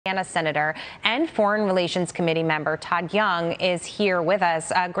Senator and Foreign Relations Committee member Todd Young is here with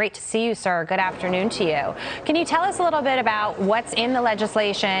us. Great to see you, sir. Good afternoon to you. Can you tell us a little bit about what's in the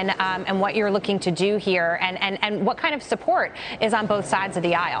legislation and what you're looking to do here and what kind of support is on both sides of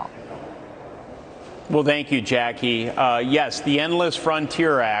the aisle? Well, thank you, Jackie. Yes, the Endless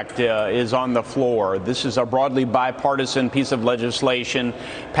Frontier Act is on the floor. This is a broadly bipartisan piece of legislation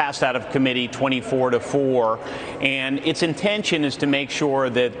passed out of committee 24-4. And its intention is to make sure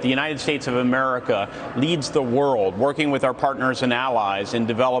that the United States of America leads the world, working with our partners and allies in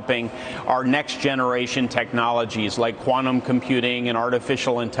developing our next generation technologies like quantum computing and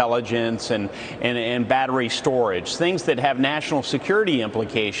artificial intelligence and battery storage, things that have national security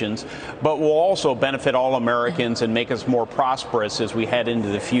implications, but will also benefit all Americans and make us more prosperous as we head into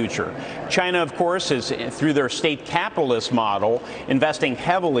the future. China, of course, is, through their state capitalist model, investing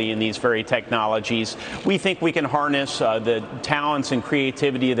heavily in these very technologies. We think we can harness the talents and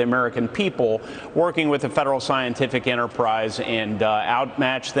creativity of the American people, working with the federal scientific enterprise, and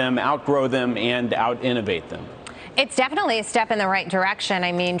outmatch them, outgrow them, and out-innovate them. It's definitely a step in the right direction.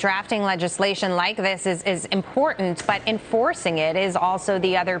 I mean, drafting legislation like this is important, but enforcing it is also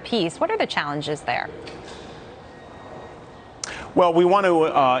the other piece. What are the challenges there? Well, we want to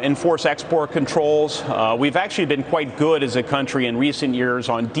enforce export controls. We've actually been quite good as a country in recent years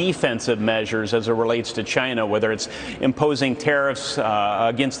on defensive measures as it relates to China, whether it's imposing tariffs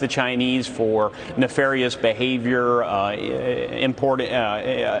against the Chinese for nefarious behavior,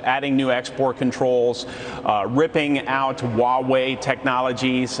 adding new export controls, ripping out Huawei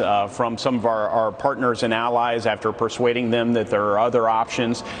technologies from some of our partners and allies after persuading them that there are other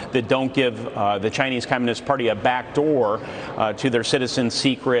options that don't give the Chinese Communist Party a backdoor to their citizens'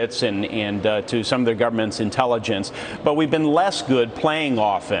 secrets and to some of the government's intelligence. But we've been less good playing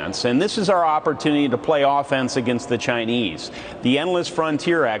offense, and this is our opportunity to play offense against the Chinese. The Endless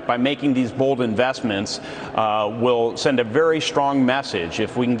Frontier Act, by making these bold investments, will send a very strong message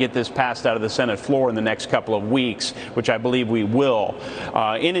if we can get this passed out of the Senate floor in the next couple of weeks, which I believe we will,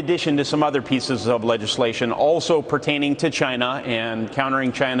 in addition to some other pieces of legislation also pertaining to China and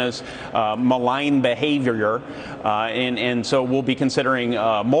countering China's malign behavior. And so we'll be considering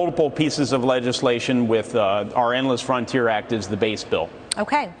multiple pieces of legislation with our Endless Frontier Act as the base bill.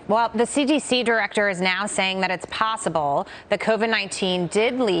 Okay. Well, the CDC director is now saying that it's possible that COVID-19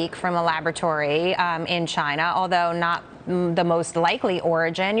 did leak from a laboratory in China, although not the most likely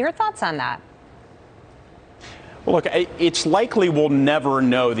origin. Your thoughts on that? Well, look, it's likely we'll never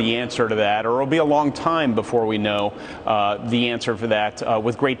know the answer to that, or it'll be a long time before we know the answer for that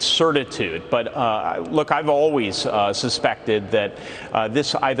with great certitude. But look, I've always suspected that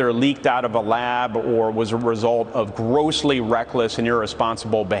this either leaked out of a lab or was a result of grossly reckless and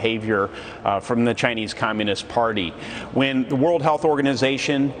irresponsible behavior from the Chinese Communist Party. When the World Health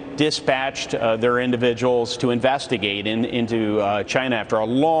Organization dispatched their individuals to investigate into China after a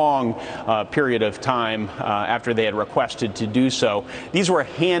long period of time after they had requested to do so, these were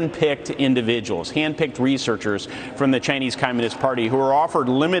hand-picked individuals, hand-picked researchers from the Chinese Communist Party who were offered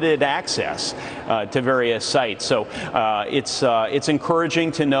limited access to various sites. So it's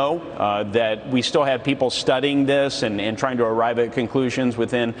encouraging to know that we still have people studying this and trying to arrive at conclusions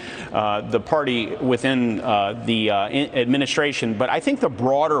within the party, within the administration. But I think the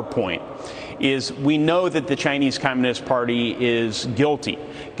broader point is we know that the Chinese Communist Party is guilty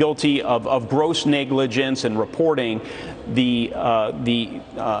of gross negligence in reporting the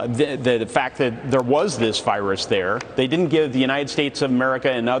fact that there was this virus there. They didn't give the United States of America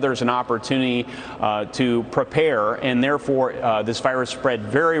and others an opportunity to prepare, and therefore this virus spread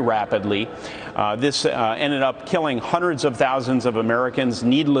very rapidly. This ended up killing hundreds of thousands of Americans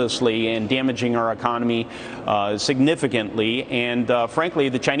needlessly and damaging our economy significantly. And frankly,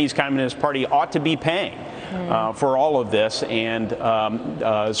 the Chinese Communist Party ought to be paying for all of this. And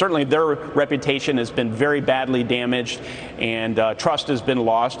certainly their reputation has been very badly damaged, and trust has been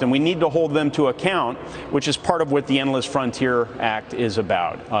lost. And we need to hold them to account, which is part of what the Endless Frontier Act is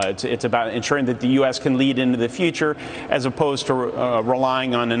about. It's about ensuring that the U.S. can lead into the future as opposed to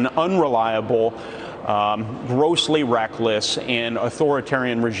relying on an unreliable, grossly reckless, and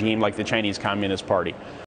authoritarian regime like the Chinese Communist Party.